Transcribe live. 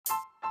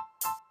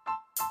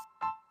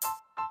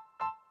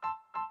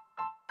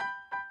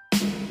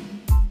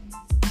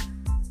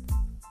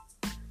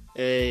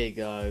Hey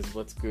guys,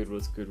 what's good?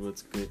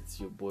 It's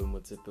your boy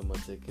Motsepe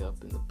Matseke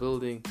up in the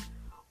building.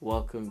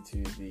 Welcome to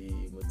the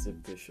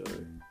Motsepe Show.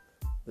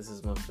 This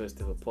is my first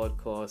ever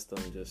podcast.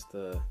 I'm just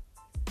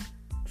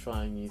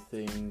trying new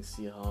things,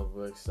 see how it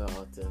works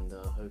out, and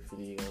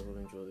hopefully you guys will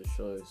enjoy the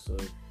show. So,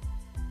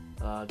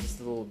 just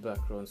a little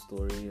background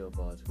story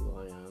about who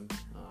I am.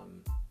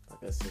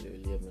 Like I said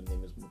earlier, my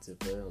name is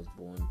Motsepe. I was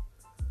born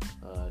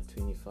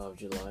 25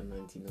 July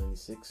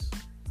 1996.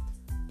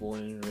 Born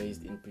and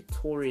raised in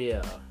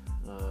Pretoria.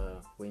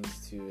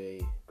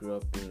 Grew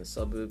up in the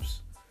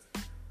suburbs.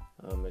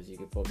 As you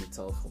could probably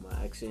tell from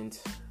my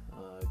accent,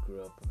 I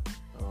grew up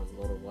around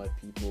a lot of white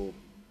people.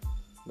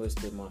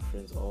 Most of my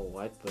friends are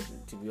white, but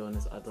to be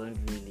honest, I don't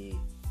really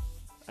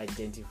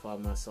identify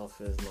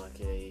myself as like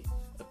a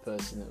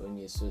person that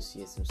only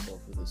associates himself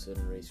with a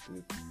certain race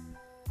group.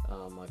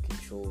 I can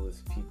chill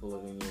with people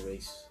of any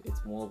race.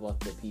 It's more about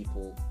the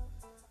people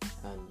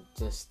and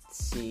just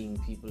seeing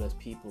people as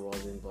people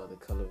rather than by the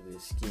color of their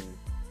skin.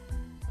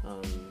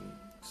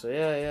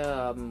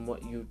 I'm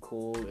what you'd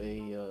call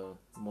a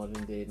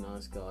modern day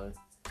nice guy.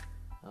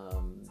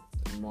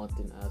 Not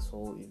an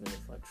asshole, even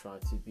if I try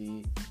to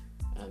be,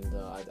 and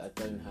I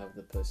don't have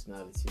the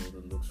personality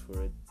or the looks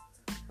for it.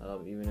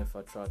 Even if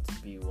I tried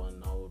to be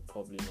one, I would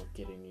probably not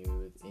get anywhere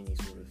with any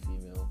sort of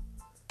female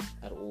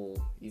at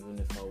all. Even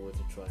if I were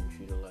to try and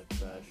treat her like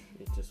trash,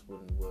 it just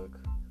wouldn't work.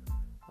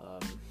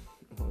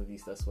 Or at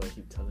least that's what I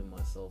keep telling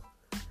myself.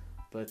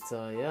 But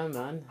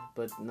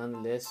but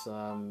nonetheless,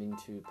 I'm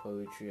into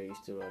poetry. I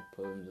used to write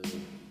poems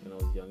when I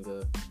was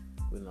younger,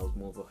 when I was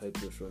more of a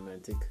hopeless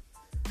romantic.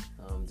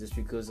 Just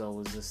because I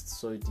was just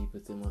so deep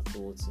within my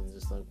thoughts and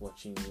just like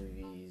watching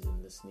movies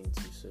and listening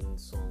to certain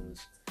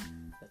songs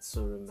that's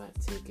so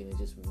romantic, and it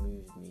just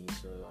moved me.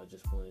 So I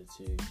just wanted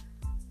to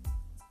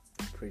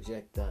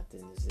project that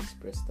and just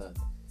express that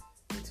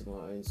into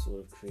my own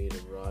sort of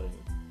creative writing.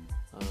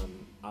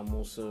 I'm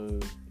also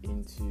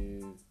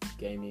into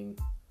gaming,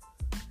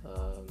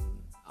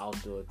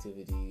 outdoor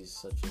activities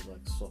such as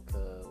like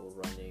soccer or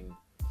running.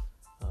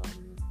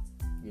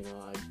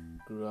 I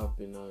grew up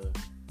in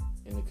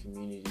a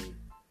community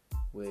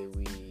where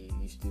we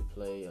used to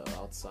play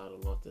outside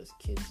a lot as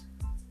kids,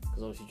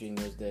 because obviously during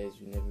those days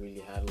we never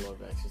really had a lot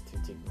of access to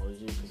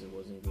technology because it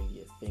wasn't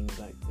really a thing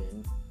back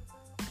then.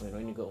 I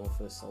only got my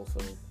first cell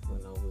phone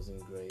when I was in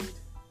grade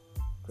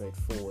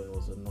 4, and it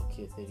was a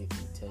Nokia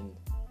 3310.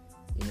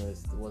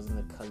 It wasn't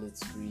a coloured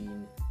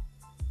screen.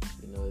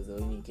 The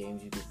only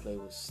games you could play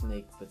was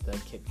Snake, but that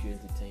kept you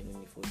entertained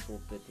only for a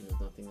short bit.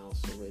 Nothing else.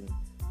 So when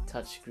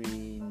touch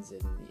screens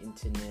and the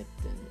internet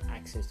and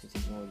access to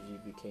technology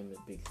became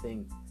a big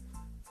thing,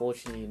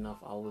 fortunately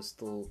enough, I was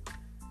still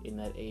in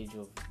that age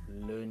of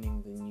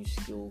learning the new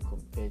skill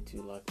compared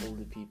to like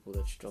older people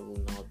that struggle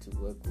now to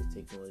work with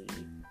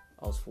technology.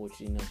 I was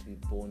fortunate enough to be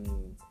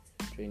born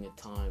during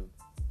a time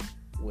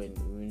when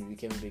it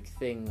became a big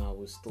thing. I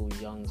was still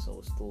young, so I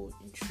was still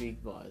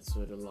intrigued by it,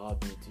 so it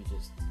allowed me to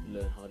just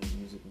learn how to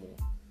use it more.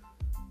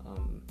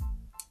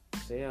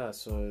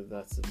 So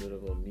that's a bit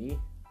about me,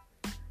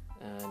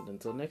 and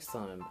until next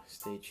time,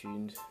 stay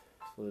tuned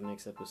for the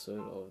next episode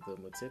of the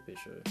Motsepe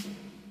Show.